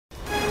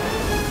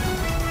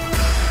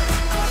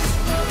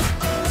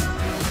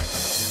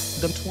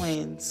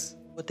explains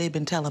what they've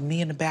been telling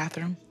me in the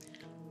bathroom.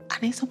 I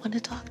need someone to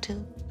talk to.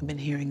 I've been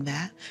hearing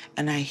that,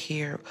 and I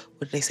hear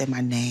what they say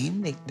my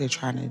name. They're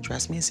trying to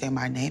address me and say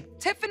my name.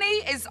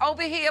 Tiffany is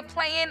over here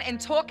playing and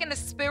talking to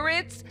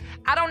spirits.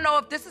 I don't know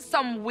if this is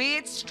some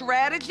weird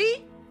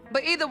strategy,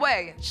 but either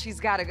way, she's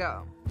gotta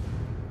go.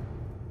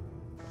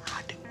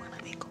 I do want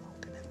to be cool.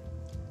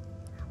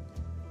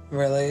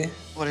 Really?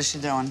 What is she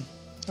doing?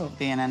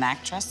 Being an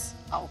actress?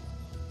 Oh,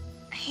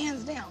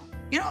 hands down.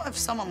 You know, if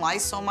someone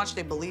lies so much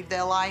they believe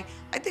they lie,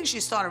 I think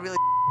she's starting to really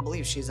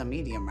believe she's a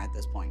medium at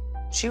this point.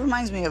 She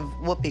reminds me of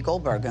Whoopi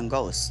Goldberg in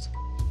Ghost.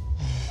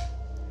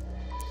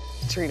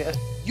 Trita.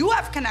 You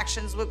have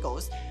connections with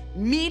ghosts,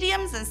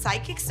 mediums and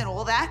psychics and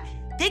all that.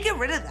 They get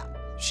rid of them.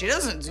 She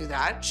doesn't do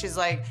that. She's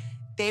like,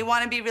 they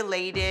want to be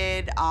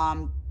related.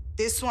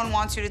 This one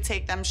wants you to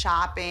take them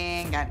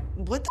shopping. And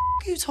what the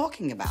are you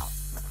talking about?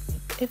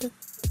 It is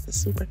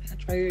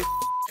supernatural.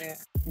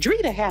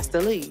 Drita has to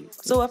leave.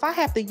 So if I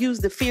have to use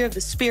the fear of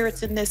the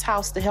spirits in this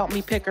house to help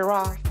me pick her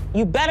off,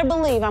 You better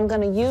believe I'm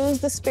gonna use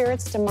the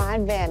spirits to my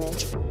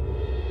advantage.